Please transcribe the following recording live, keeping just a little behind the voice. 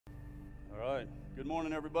right. Good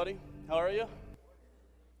morning, everybody. How are you?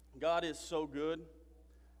 God is so good,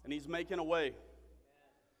 and He's making a way.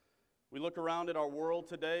 We look around at our world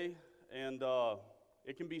today, and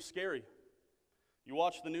it can be scary. You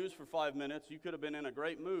watch the news for 5 minutes, you could have been in a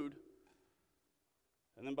great mood,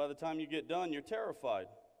 and then by the time you get done, you're terrified.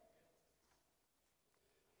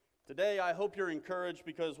 Today, I hope you're encouraged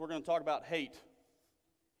because we're going to talk about hate.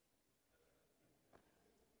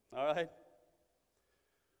 All right?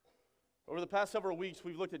 Over the past several weeks,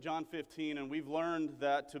 we've looked at John 15, and we've learned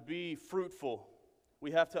that to be fruitful,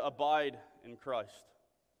 we have to abide in Christ.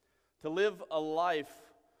 To live a life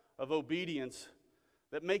of obedience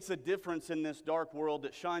that makes a difference in this dark world,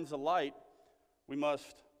 that shines a light, we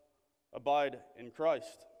must abide in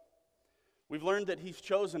Christ. We've learned that He's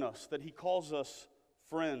chosen us, that He calls us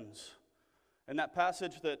friends. And that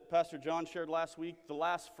passage that Pastor John shared last week, the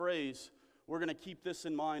last phrase, we're going to keep this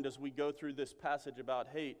in mind as we go through this passage about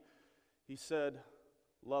hate. He said,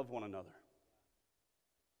 love one another.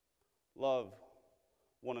 Love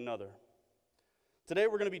one another. Today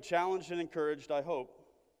we're going to be challenged and encouraged, I hope,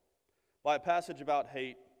 by a passage about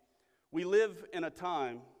hate. We live in a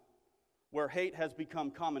time where hate has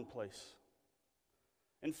become commonplace.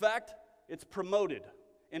 In fact, it's promoted.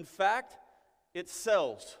 In fact, it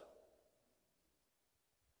sells.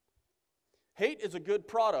 Hate is a good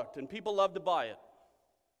product, and people love to buy it.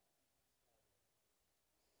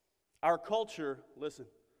 Our culture, listen,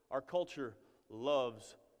 our culture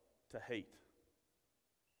loves to hate.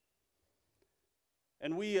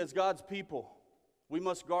 And we as God's people, we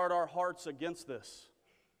must guard our hearts against this.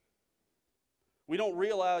 We don't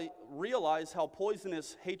realize how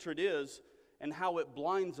poisonous hatred is and how it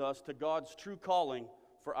blinds us to God's true calling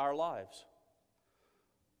for our lives.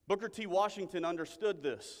 Booker T. Washington understood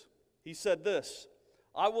this. He said this,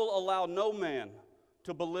 "I will allow no man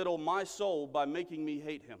to belittle my soul by making me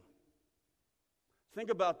hate him." Think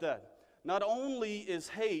about that. Not only is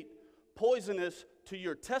hate poisonous to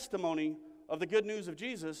your testimony of the good news of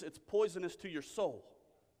Jesus, it's poisonous to your soul.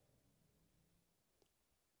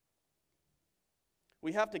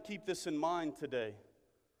 We have to keep this in mind today,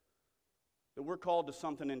 that we're called to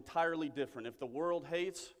something entirely different. If the world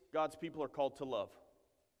hates, God's people are called to love.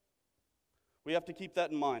 We have to keep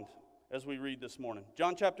that in mind as we read this morning.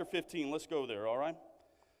 John chapter 15, let's go there, all right?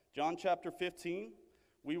 John chapter 15.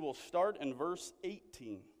 We will start in verse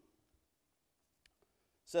 18. It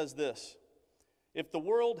says this, "If the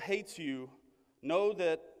world hates you, know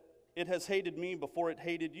that it has hated me before it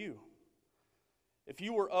hated you. If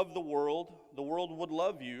you were of the world would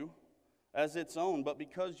love you as its own. But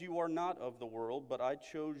because you are not of the world, but I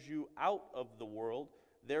chose you out of the world,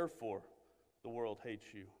 therefore the world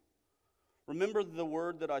hates you. Remember the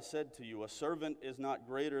word that I said to you, a servant is not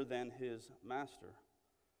greater than his master.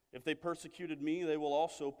 If they persecuted me, they will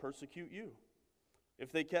also persecute you.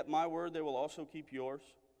 If they kept my word, they will also keep yours.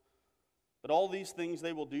 But all these things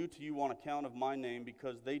they will do to you on account of my name,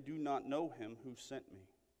 because they do not know him who sent me.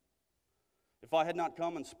 If I had not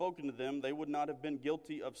come and spoken to them, they would not have been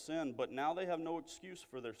guilty of sin, but now they have no excuse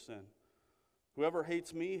for their sin. Whoever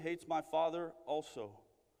hates me hates my Father also.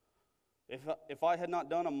 If I had not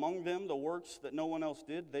done among them the works that no one else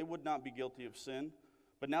did, they would not be guilty of sin.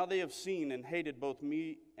 But now they have seen and hated both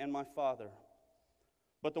me and my Father.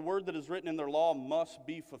 But the word that is written in their law must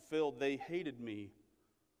be fulfilled. They hated me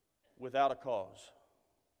without a cause.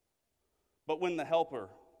 But when the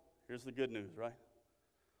Helper," here's the good news, right?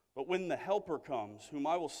 "But when the Helper comes, whom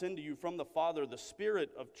I will send to you from the Father, the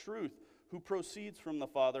Spirit of truth, who proceeds from the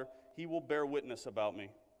Father, he will bear witness about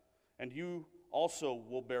me. And you also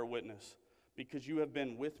will bear witness, because you have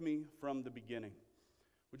been with me from the beginning."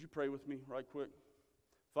 Would you pray with me right quick?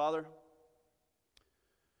 Father,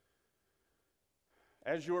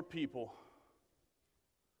 as your people,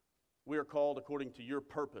 we are called according to your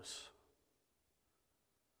purpose.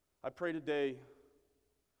 I pray today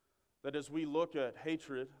that as we look at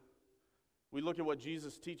hatred, we look at what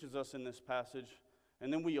Jesus teaches us in this passage,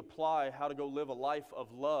 and then we apply how to go live a life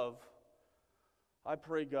of love. I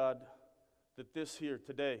pray, God, that this here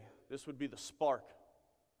today, this would be the spark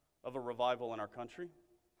of a revival in our country.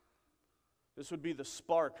 This would be the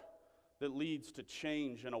spark that leads to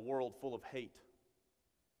change in a world full of hate.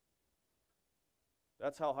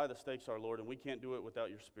 That's how high the stakes are, Lord, and we can't do it without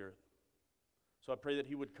your Spirit. So I pray that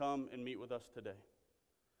he would come and meet with us today.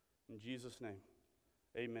 In Jesus' name,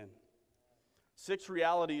 amen. 6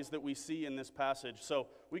 realities that we see in this passage. So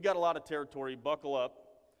we got a lot of territory. Buckle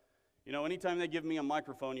up. You know, anytime they give me a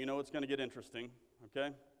microphone, you know it's going to get interesting,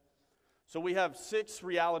 okay? So we have 6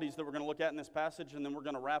 realities that we're going to look at in this passage, and then we're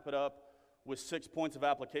going to wrap it up with 6 points of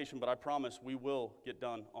application, but I promise we will get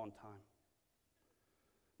done on time.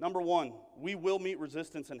 Number one, we will meet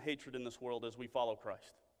resistance and hatred in this world as we follow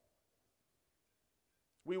Christ.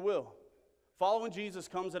 We will. Following Jesus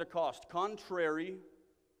comes at a cost. Contrary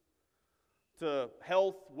to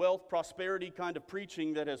health, wealth, prosperity kind of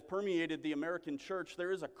preaching that has permeated the American church,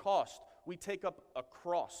 there is a cost. We take up a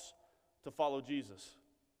cross to follow Jesus.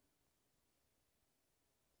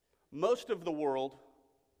 Most of the world,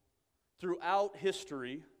 throughout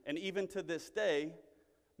history, and even to this day,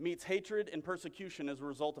 meets hatred and persecution as a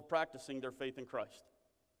result of practicing their faith in Christ.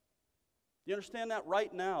 Do you understand that?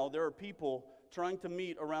 Right now, there are people trying to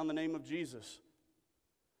meet around the name of Jesus,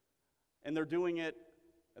 and they're doing it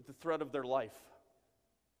at the threat of their life.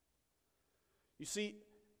 You see,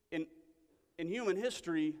 in human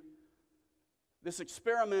history, this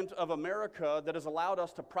experiment of America that has allowed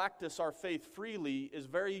us to practice our faith freely is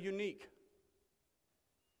very unique.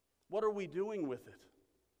 What are we doing with it?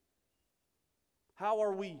 How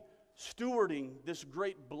are we stewarding this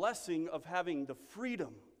great blessing of having the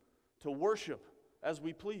freedom to worship as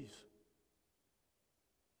we please?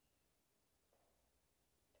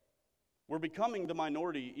 We're becoming the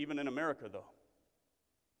minority even in America, though.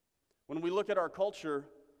 When we look at our culture,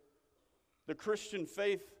 the Christian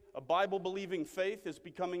faith, a Bible-believing faith, is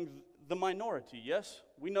becoming the minority. Yes,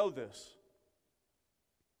 we know this.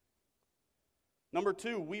 Number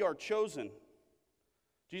two, we are chosen.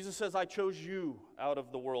 Jesus says, I chose you out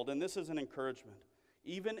of the world. And this is an encouragement.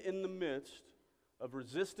 Even in the midst of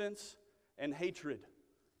resistance and hatred,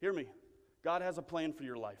 hear me, God has a plan for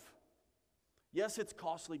your life. Yes, it's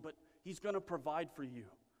costly, but He's going to provide for you.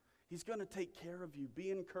 He's going to take care of you.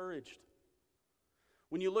 Be encouraged.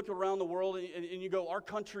 When you look around the world and you go, our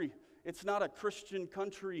country, it's not a Christian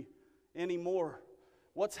country anymore.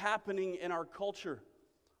 What's happening in our culture?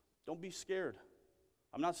 Don't be scared.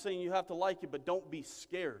 I'm not saying you have to like it, but don't be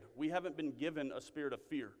scared. We haven't been given a spirit of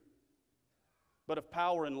fear, but of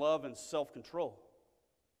power and love and self-control.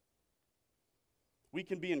 We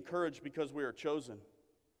can be encouraged because we are chosen.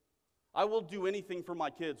 I will do anything for my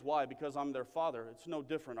kids. Why? Because I'm their father. It's no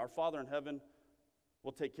different. Our Father in heaven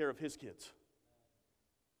will take care of His kids.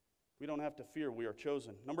 We don't have to fear. We are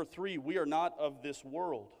chosen. Number three, we are not of this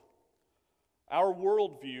world. Our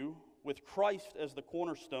worldview, with Christ as the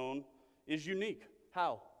cornerstone, is unique.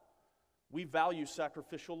 How? We value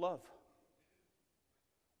sacrificial love.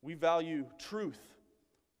 We value truth,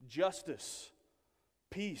 justice,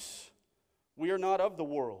 peace. We are not of the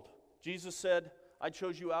world. Jesus said, I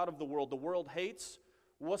chose you out of the world. The world hates.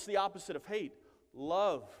 What's the opposite of hate?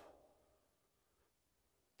 Love.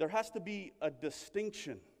 There has to be a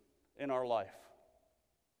distinction in our life.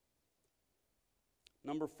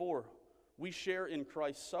 Number four, we share in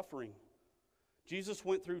Christ's suffering. Jesus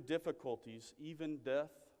went through difficulties, even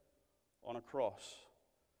death on a cross.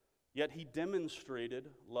 Yet He demonstrated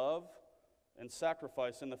love and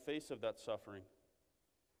sacrifice in the face of that suffering.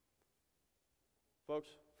 Folks,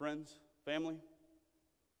 friends, family,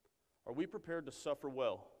 are we prepared to suffer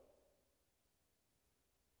well?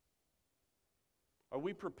 Are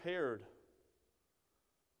we prepared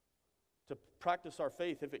to practice our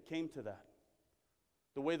faith if it came to that?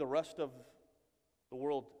 The way the rest of the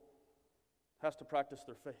world has to practice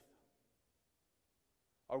their faith.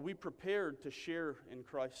 Are we prepared to share in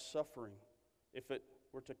Christ's suffering if it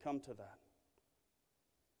were to come to that?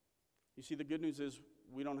 You see, the good news is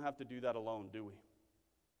we don't have to do that alone, do we?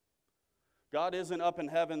 God isn't up in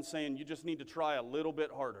heaven saying you just need to try a little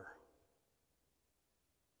bit harder.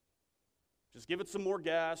 Just give it some more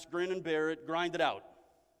gas, grin and bear it, grind it out.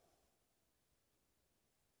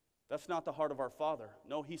 That's not the heart of our Father.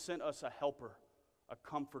 No, He sent us a helper, a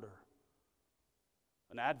comforter,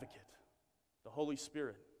 an advocate, the Holy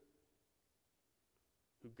Spirit,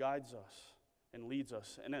 who guides us and leads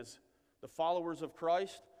us. And as the followers of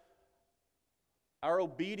Christ, our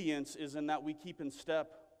obedience is in that we keep in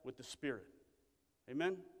step with the Spirit.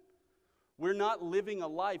 Amen? We're not living a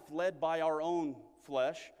life led by our own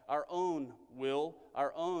flesh, our own will,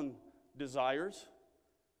 our own desires.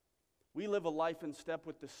 We live a life in step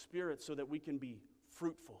with the Spirit so that we can be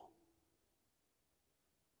fruitful,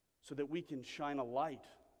 so that we can shine a light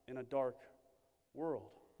in a dark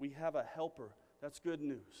world. We have a helper. That's good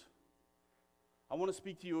news. I want to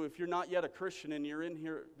speak to you if you're not yet a Christian and you're in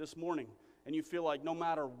here this morning and you feel like no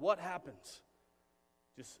matter what happens,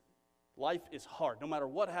 just life is hard. No matter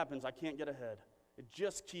what happens, I can't get ahead. It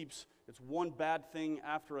just keeps, it's one bad thing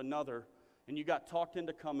after another, and you got talked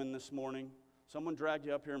into coming this morning. Someone dragged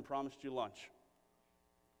you up here and promised you lunch.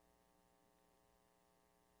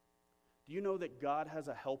 Do you know that God has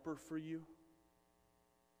a helper for you?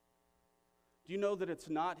 Do you know that it's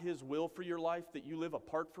not His will for your life that you live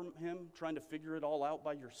apart from Him, trying to figure it all out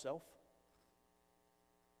by yourself?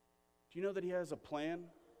 Do you know that He has a plan?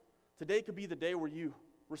 Today could be the day where you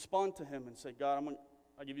respond to Him and say, God,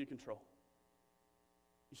 I give you control.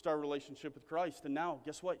 You start a relationship with Christ, and now,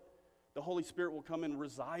 guess what? The Holy Spirit will come and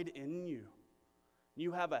reside in you.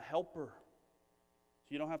 You have a helper, so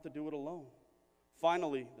you don't have to do it alone.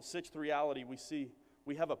 Finally, the sixth reality we see,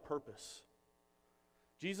 we have a purpose.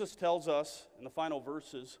 Jesus tells us in the final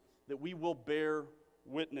verses that we will bear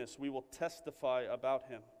witness. We will testify about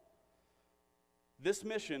Him. This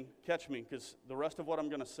mission, catch me, because the rest of what I'm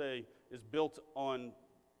going to say is built on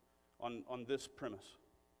this premise.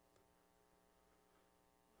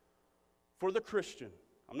 For the Christian,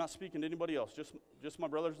 I'm not speaking to anybody else, just my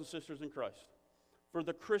brothers and sisters in Christ. For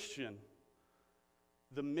the Christian,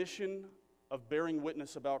 the mission of bearing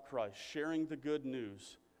witness about Christ, sharing the good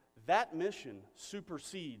news, that mission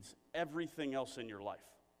supersedes everything else in your life.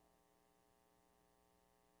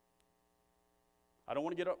 I don't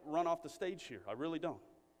want to run off the stage here. I really don't.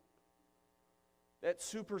 That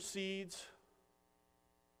supersedes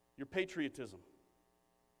your patriotism.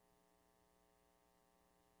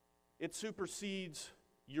 It supersedes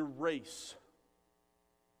your race.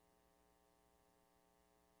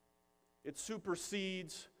 It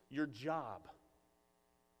supersedes your job.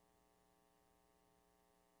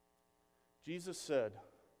 Jesus said,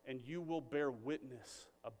 and you will bear witness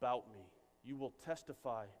about me. You will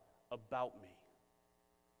testify about me.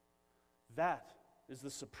 That is the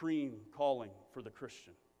supreme calling for the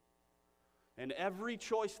Christian. And every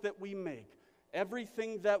choice that we make,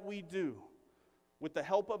 everything that we do, with the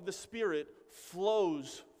help of the Spirit,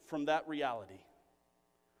 flows from that reality.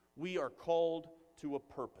 We are called to a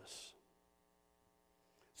purpose.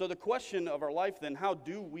 So the question of our life then, how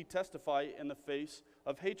do we testify in the face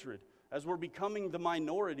of hatred? As we're becoming the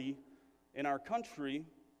minority in our country,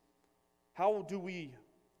 how do we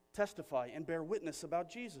testify and bear witness about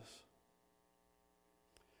Jesus?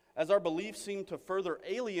 As our beliefs seem to further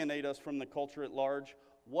alienate us from the culture at large,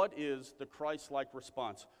 what is the Christ-like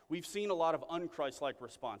response? We've seen a lot of un-Christ-like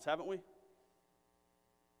response, haven't we?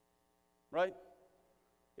 Right?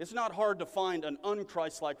 It's not hard to find an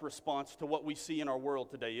un-Christ-like response to what we see in our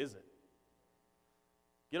world today, is it?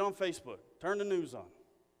 Get on Facebook, turn the news on,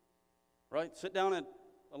 right? Sit down at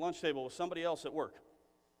a lunch table with somebody else at work.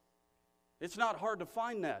 It's not hard to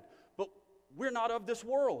find that, but we're not of this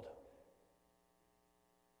world.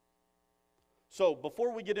 So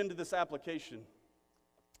before we get into this application,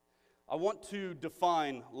 I want to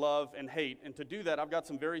define love and hate, and to do that, I've got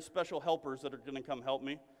some very special helpers that are going to come help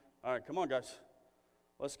me. All right, come on, guys.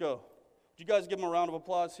 Let's go. Would you guys give them a round of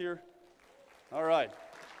applause here? All right.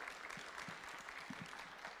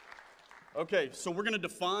 Okay, so we're going to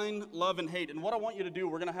define love and hate, and what I want you to do,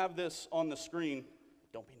 we're going to have this on the screen.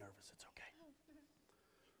 Don't be nervous, it's okay.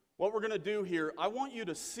 What we're going to do here, I want you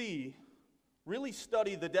to see, really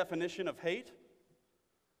study the definition of hate,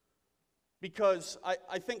 because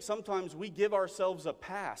I think sometimes we give ourselves a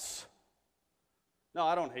pass. No,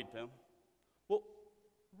 I don't hate them. Well,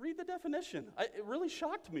 read the definition. It really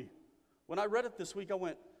shocked me. When I read it this week, I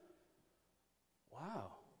went,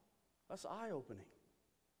 wow, that's eye-opening.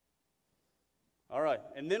 All right,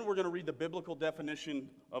 and then we're going to read the biblical definition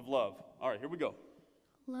of love. All right, here we go.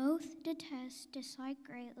 Loathe, detest, dislike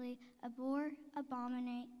greatly, abhor,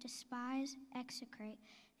 abominate, despise, execrate,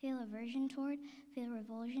 feel aversion toward, feel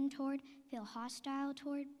revulsion toward, feel hostile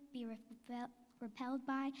toward, be repelled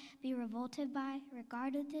by, be revolted by,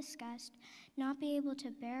 regard with disgust, not be able to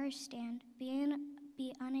bear or stand,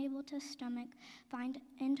 be unable to stomach, find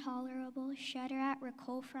intolerable, shudder at,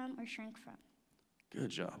 recoil from, or shrink from. Good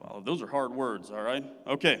job, Olive. Those are hard words, all right?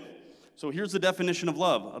 Okay, so here's the definition of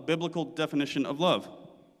love, a biblical definition of love.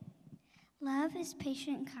 Love is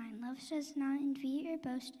patient and kind. Love does not envy or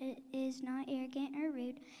boast. It is not arrogant or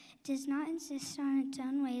rude. It does not insist on its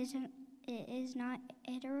own ways. It is not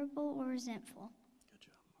irritable or resentful. Good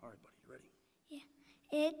job. All right, buddy, you ready?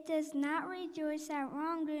 Yeah. It does not rejoice at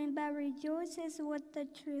wrongdoing, but rejoices with the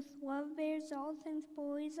truth. Love bears all things,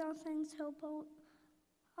 believes all things, hopes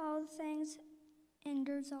all things,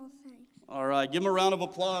 endures all things. All right, give them a round of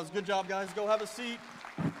applause. Good job, guys. Go have a seat.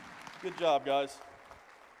 Good job, guys.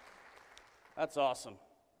 That's awesome.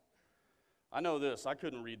 I know this. I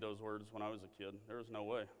couldn't read those words when I was a kid. There was no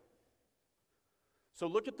way. So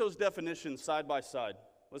look at those definitions side by side.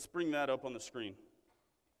 Let's bring that up on the screen.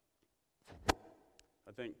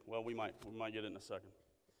 I think, well, we might get it in a second.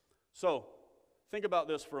 So think about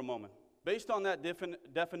this for a moment. Based on that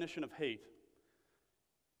definition of hate,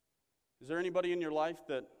 is there anybody in your life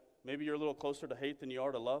that maybe you're a little closer to hate than you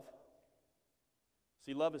are to love?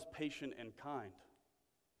 See, love is patient and kind.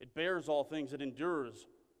 It bears all things. It endures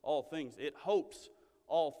all things. It hopes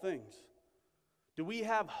all things. Do we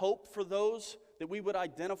have hope for those that we would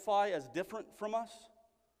identify as different from us?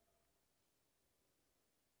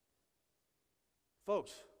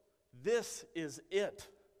 Folks, this is it.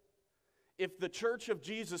 If the church of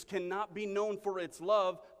Jesus cannot be known for its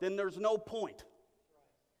love, then there's no point.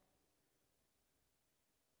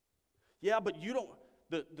 Yeah, but you don't,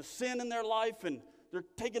 the sin in their life and they're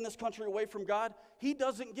taking this country away from God. He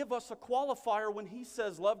doesn't give us a qualifier when he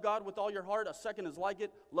says, love God with all your heart. A second is like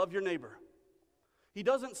it, love your neighbor. He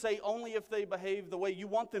doesn't say only if they behave the way you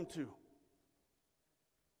want them to.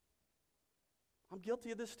 I'm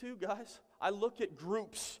guilty of this too, guys. I look at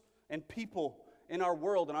groups and people in our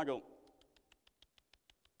world and I go,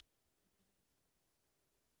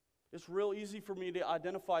 it's real easy for me to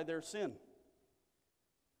identify their sin.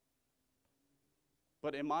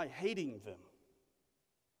 But am I hating them?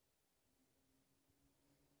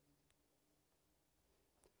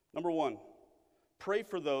 Number one, pray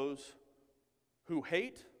for those who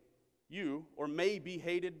hate you or may be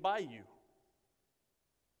hated by you.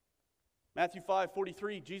 Matthew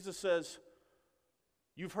 5:43, Jesus says,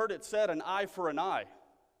 you've heard it said, an eye for an eye.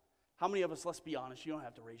 How many of us, let's be honest, you don't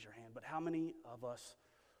have to raise your hand, but how many of us,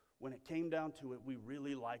 when it came down to it, we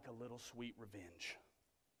really like a little sweet revenge?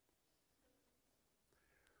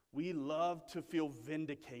 We love to feel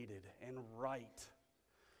vindicated and right.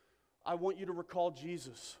 I want you to recall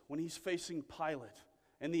Jesus when he's facing Pilate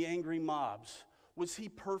and the angry mobs. Was he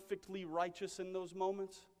perfectly righteous in those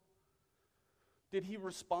moments? Did he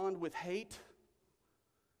respond with hate?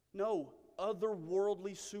 No,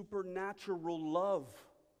 otherworldly, supernatural love.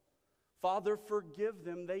 Father, forgive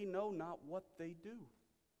them. They know not what they do.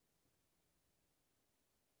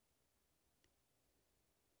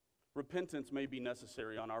 Repentance may be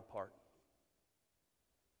necessary on our part.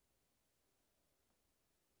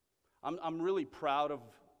 I'm really proud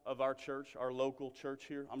of our church, our local church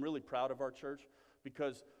here. I'm really proud of our church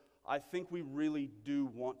because I think we really do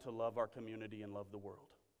want to love our community and love the world.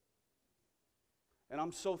 And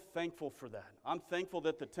I'm so thankful for that. I'm thankful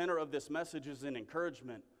that the tenor of this message is an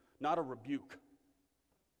encouragement, not a rebuke.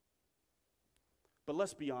 But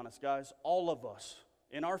let's be honest, guys, all of us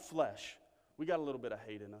in our flesh, we got a little bit of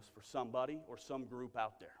hate in us for somebody or some group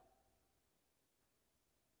out there.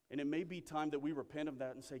 And it may be time that we repent of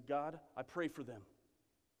that and say, God, I pray for them.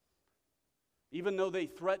 Even though they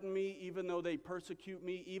threaten me, even though they persecute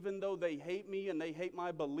me, even though they hate me and they hate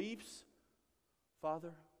my beliefs,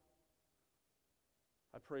 Father,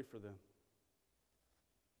 I pray for them.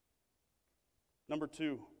 Number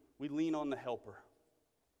two, we lean on the helper.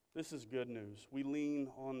 This is good news. We lean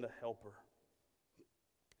on the helper.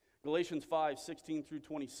 Galatians 5:16 through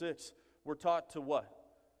 26, we're taught to what?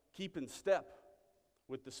 Keep in step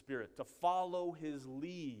with the Spirit, to follow his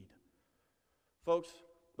lead. Folks,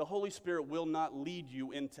 the Holy Spirit will not lead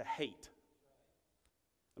you into hate.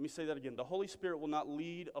 Let me say that again. The Holy Spirit will not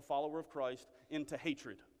lead a follower of Christ into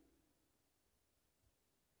hatred.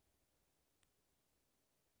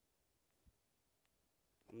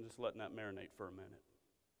 I'm just letting that marinate for a minute.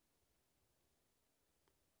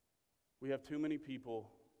 We have too many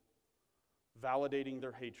people validating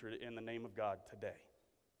their hatred in the name of God today.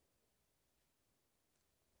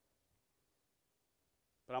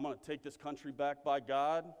 But I'm going to take this country back by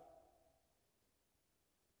God.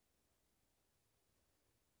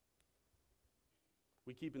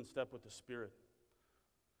 We keep in step with the Spirit.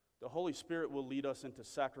 The Holy Spirit will lead us into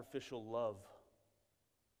sacrificial love,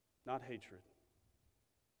 not hatred.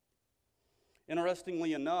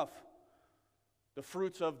 Interestingly enough, the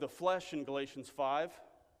fruits of the flesh in Galatians 5,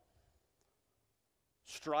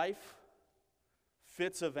 strife,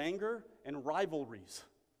 fits of anger, and rivalries.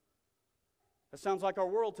 That sounds like our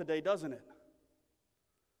world today, doesn't it?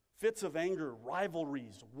 Fits of anger,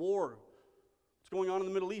 rivalries, war. What's going on in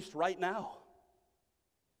the Middle East right now?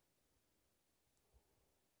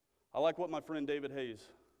 I like what my friend David Hayes,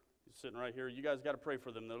 he's sitting right here. You guys got to pray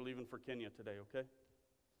for them. They're leaving for Kenya today, okay?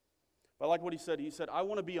 But I like what he said. He said, I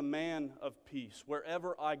want to be a man of peace.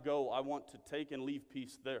 Wherever I go, I want to take and leave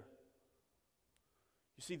peace there.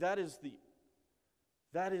 You see, that is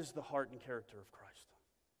the heart and character of Christ.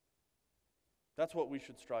 That's what we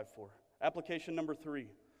should strive for. Application number 3,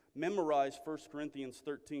 memorize 1 Corinthians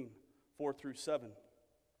 13, 4 through 7.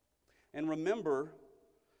 And remember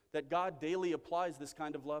that God daily applies this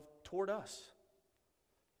kind of love toward us.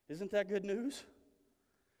 Isn't that good news?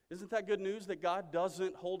 Isn't that good news that God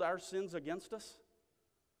doesn't hold our sins against us?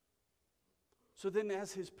 So then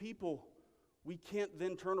as his people, we can't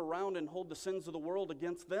then turn around and hold the sins of the world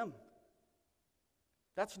against them.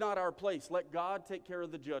 That's not our place. Let God take care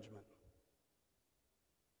of the judgment.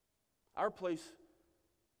 Our place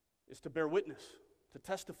is to bear witness, to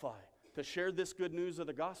testify, to share this good news of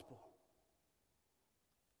the gospel.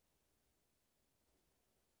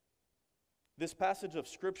 This passage of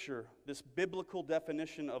Scripture, this biblical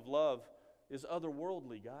definition of love, is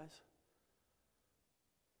otherworldly, guys.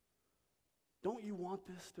 Don't you want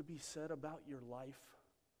this to be said about your life?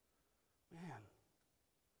 Man,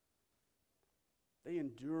 they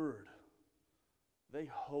endured. They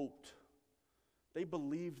hoped. They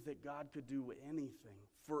believed that God could do anything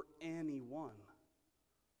for anyone.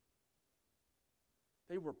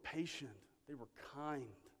 They were patient. They were kind.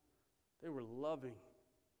 They were loving.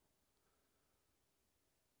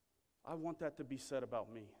 I want that to be said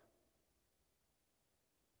about me.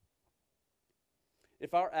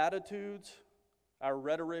 If our attitudes, our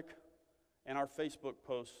rhetoric, and our Facebook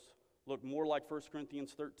posts look more like 1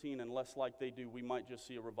 Corinthians 13 and less like they do, we might just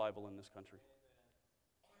see a revival in this country.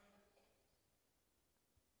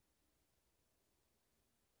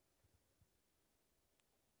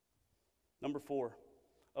 Number 4,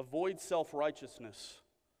 avoid self-righteousness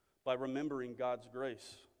by remembering God's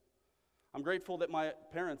grace. I'm grateful that my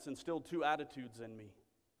parents instilled 2 attitudes in me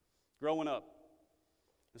growing up.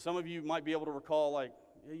 And some of you might be able to recall, like,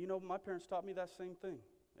 yeah, you know, my parents taught me that same thing.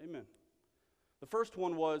 Amen. The first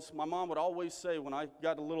one was my mom would always say when I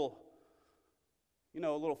got a little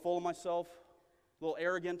full of myself, a little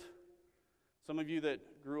arrogant. Some of you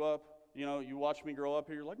that grew up, you watched me grow up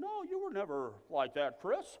here, you're like, no, you were never like that,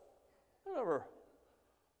 Chris. Never.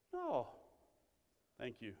 No.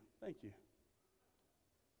 Thank you.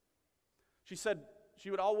 She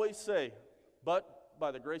would always say, but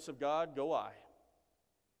by the grace of God, go I.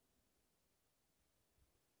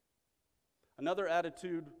 Another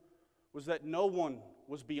attitude was that no one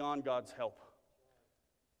was beyond God's help.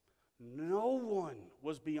 No one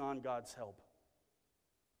was beyond God's help.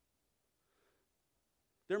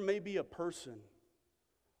 There may be a person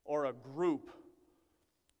or a group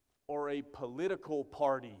or a political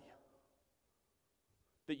party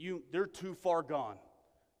that they're too far gone.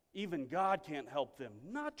 Even God can't help them.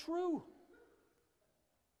 Not true.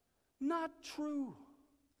 Not true.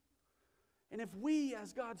 And if we,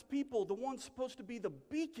 as God's people, the ones supposed to be the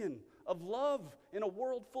beacon of love in a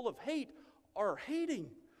world full of hate, are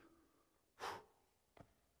hating,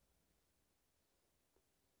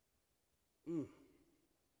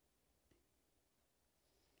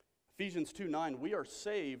 Ephesians 2:9, we are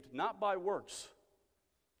saved not by works,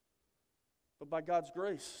 but by God's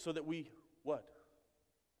grace, so that we, what?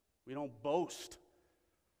 We don't boast.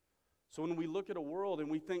 So when we look at a world and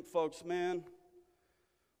we think, folks, man,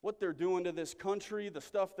 what they're doing to this country, the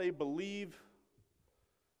stuff they believe,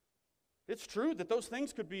 it's true that those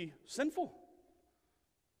things could be sinful,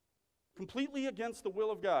 completely against the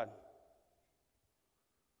will of God.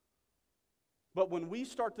 But when we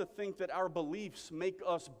start to think that our beliefs make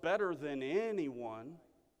us better than anyone,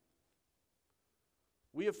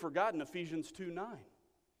 we have forgotten Ephesians 2:9.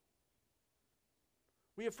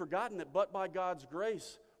 We have forgotten that but by God's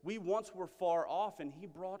grace, we once were far off and He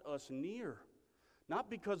brought us near. Not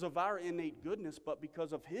because of our innate goodness, but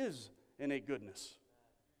because of His innate goodness.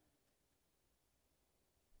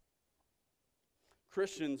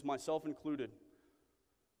 Christians, myself included,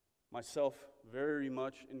 myself very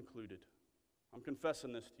much included, I'm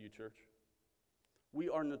confessing this to you, church. We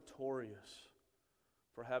are notorious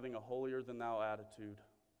for having a holier-than-thou attitude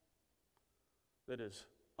that is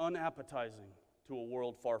unappetizing to a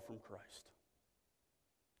world far from Christ.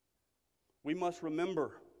 We must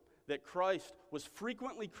remember that Christ was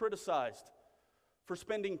frequently criticized for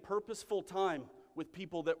spending purposeful time with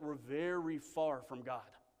people that were very far from God.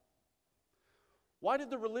 Why did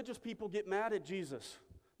the religious people get mad at Jesus?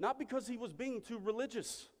 Not because He was being too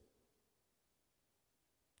religious.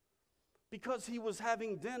 Because He was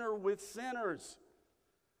having dinner with sinners.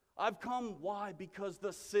 I've come, why? Because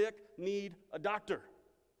the sick need a doctor.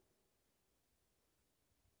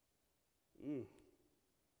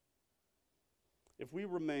 If we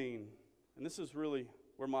remain, and this is really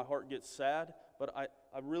where my heart gets sad, but I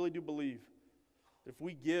really do believe if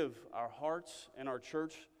we give our hearts and our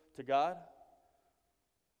church to God,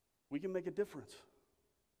 we can make a difference.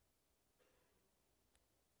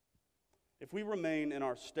 If we remain in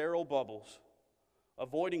our sterile bubbles,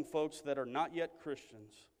 avoiding folks that are not yet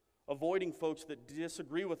Christians, avoiding folks that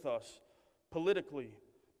disagree with us politically,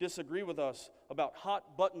 disagree with us about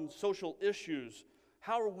hot-button social issues,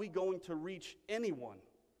 how are we going to reach anyone?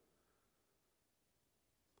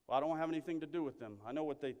 Well, I don't have anything to do with them. I know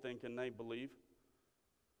what they think and they believe.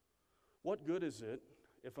 What good is it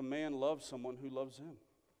if a man loves someone who loves him?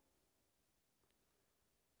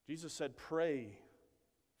 Jesus said, pray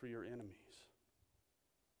for your enemies.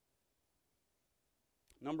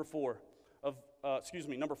 Number 5,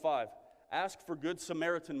 ask for Good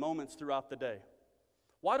Samaritan moments throughout the day.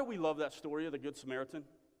 Why do we love that story of the Good Samaritan?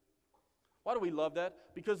 Why do we love that?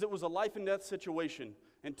 Because it was a life and death situation,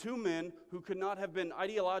 and two men who could not have been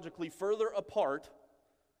ideologically further apart,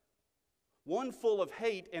 one full of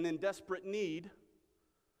hate and in desperate need,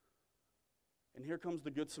 and here comes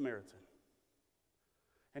the Good Samaritan.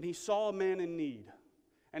 And he saw a man in need,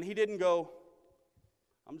 and he didn't go,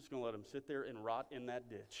 I'm just going to let him sit there and rot in that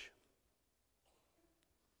ditch.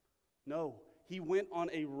 No, he went on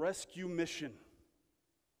a rescue mission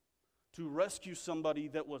to rescue somebody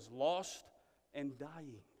that was lost and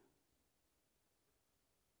dying.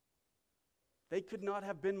 They could not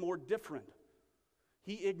have been more different.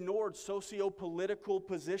 He ignored socio-political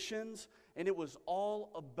positions, and it was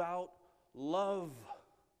all about love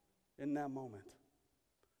in that moment.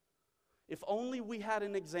 If only we had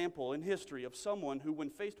an example in history of someone who, when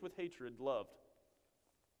faced with hatred, loved.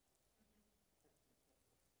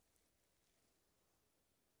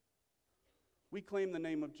 We claim the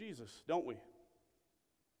name of Jesus, don't we?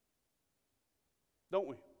 Don't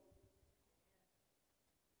we?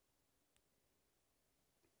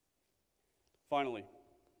 Finally,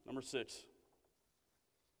 number 6,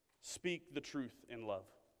 speak the truth in love.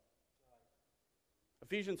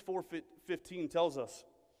 Ephesians 4:15 tells us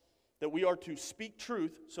that we are to speak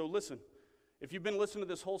truth. So listen, if you've been listening to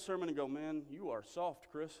this whole sermon and go, man, you are soft,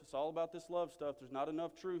 Chris. It's all about this love stuff. There's not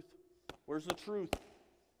enough truth. Where's the truth?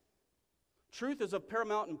 Truth is of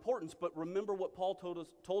paramount importance, but remember what Paul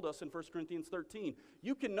told us in 1 Corinthians 13.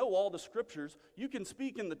 You can know all the scriptures, you can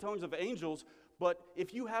speak in the tongues of angels, but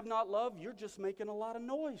if you have not love, you're just making a lot of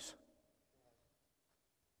noise.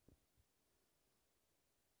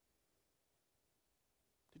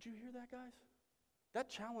 Did you hear that, guys? That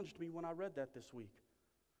challenged me when I read that this week.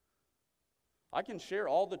 I can share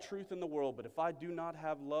all the truth in the world, but if I do not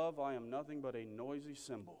have love, I am nothing but a noisy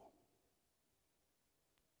cymbal.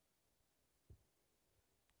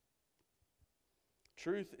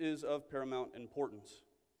 Truth is of paramount importance.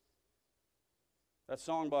 That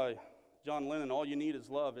song by John Lennon, All You Need Is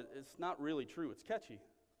Love, it's not really true. It's catchy.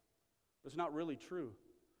 It's not really true.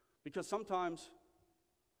 Because sometimes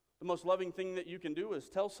the most loving thing that you can do is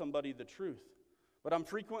tell somebody the truth. But I'm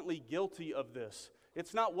frequently guilty of this.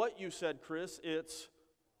 It's not what you said, Chris, it's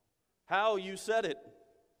how you said it.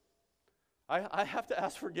 I have to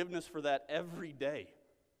ask forgiveness for that every day.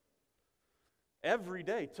 Every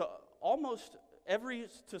day. To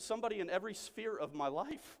somebody in every sphere of my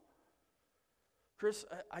life. Chris,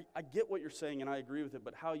 I get what you're saying and I agree with it,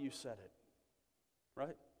 but how you said it,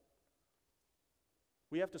 right?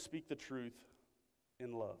 We have to speak the truth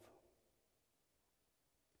in love.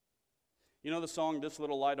 You know the song, This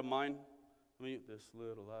Little Light of Mine? This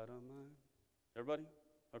little light of mine. Everybody?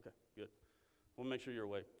 Okay, good. We'll make sure you're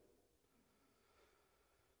awake.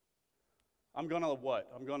 I'm going to what?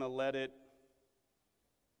 I'm going to let it,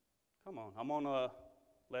 come on, I'm going to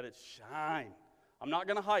let it shine. I'm not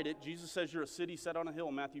going to hide it. Jesus says you're a city set on a hill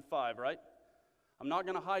in Matthew 5, right? I'm not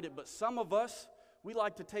going to hide it, but some of us, we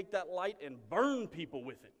like to take that light and burn people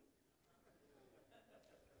with it.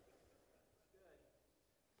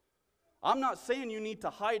 I'm not saying you need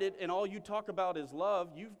to hide it and all you talk about is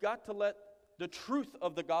love. You've got to let the truth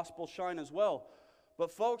of the gospel shine as well.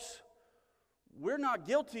 But folks, we're not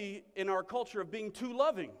guilty in our culture of being too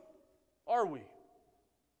loving, are we?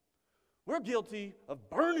 We're guilty of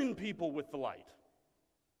burning people with the light.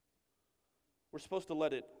 We're supposed to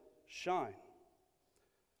let it shine.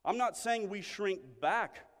 I'm not saying we shrink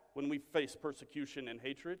back when we face persecution and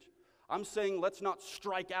hatred. I'm saying let's not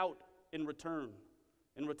strike out in return,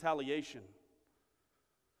 in retaliation.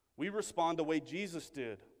 We respond the way Jesus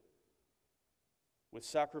did, with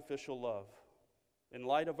sacrificial love, in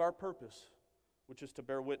light of our purpose, which is to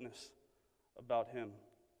bear witness about Him.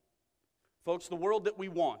 Folks, the world that we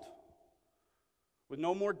want, with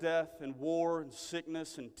no more death and war and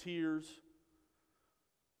sickness and tears,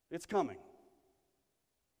 it's coming.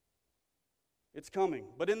 It's coming.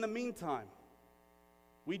 But in the meantime,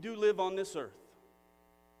 we do live on this earth.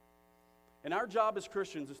 And our job as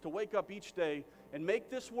Christians is to wake up each day and make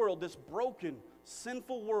this world, this broken,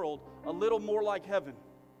 sinful world, a little more like heaven.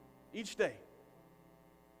 Each day.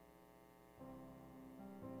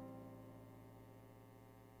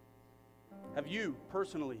 Have you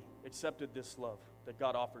personally accepted this love that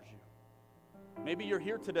God offers you? Maybe you're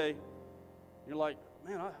here today, you're like,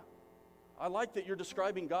 man, I like that you're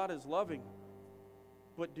describing God as loving,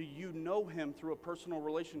 but do you know Him through a personal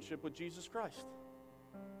relationship with Jesus Christ?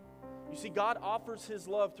 You see, God offers His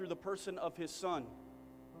love through the person of His Son.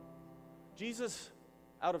 Jesus,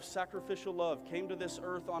 out of sacrificial love, came to this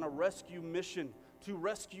earth on a rescue mission to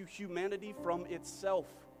rescue humanity from itself.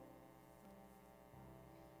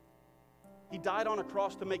 He died on a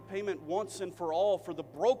cross to make payment once and for all for the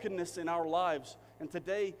brokenness in our lives. And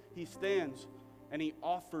today he stands and he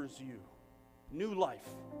offers you new life.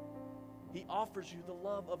 He offers you the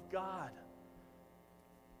love of God.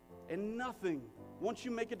 And nothing, once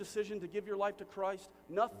you make a decision to give your life to Christ,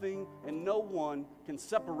 nothing and no one can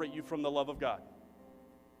separate you from the love of God.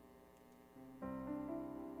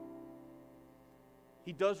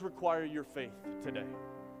 He does require your faith today.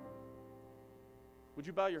 Would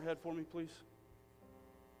you bow your head for me, please?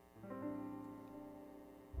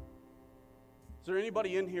 Is there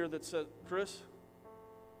anybody in here that said, Chris,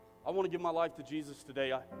 I want to give my life to Jesus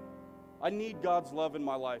today. I need God's love in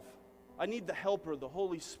my life. I need the helper, the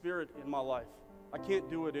Holy Spirit in my life. I can't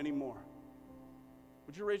do it anymore.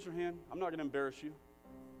 Would you raise your hand? I'm not going to embarrass you.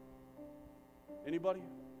 Anybody?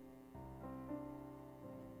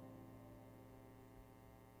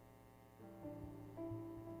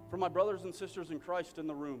 For my brothers and sisters in Christ in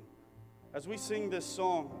the room, as we sing this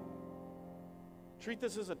song, treat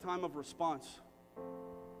this as a time of response.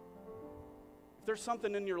 If there's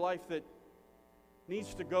something in your life that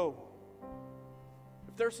needs to go,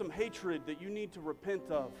 if there's some hatred that you need to repent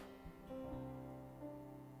of,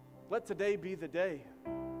 let today be the day.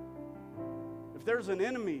 If there's an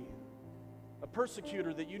enemy, a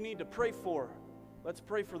persecutor that you need to pray for, let's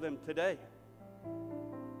pray for them today.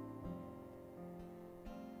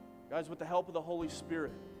 Guys, with the help of the Holy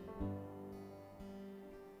Spirit,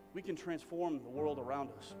 we can transform the world around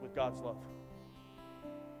us with God's love.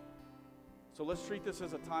 So let's treat this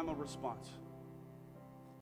as a time of response.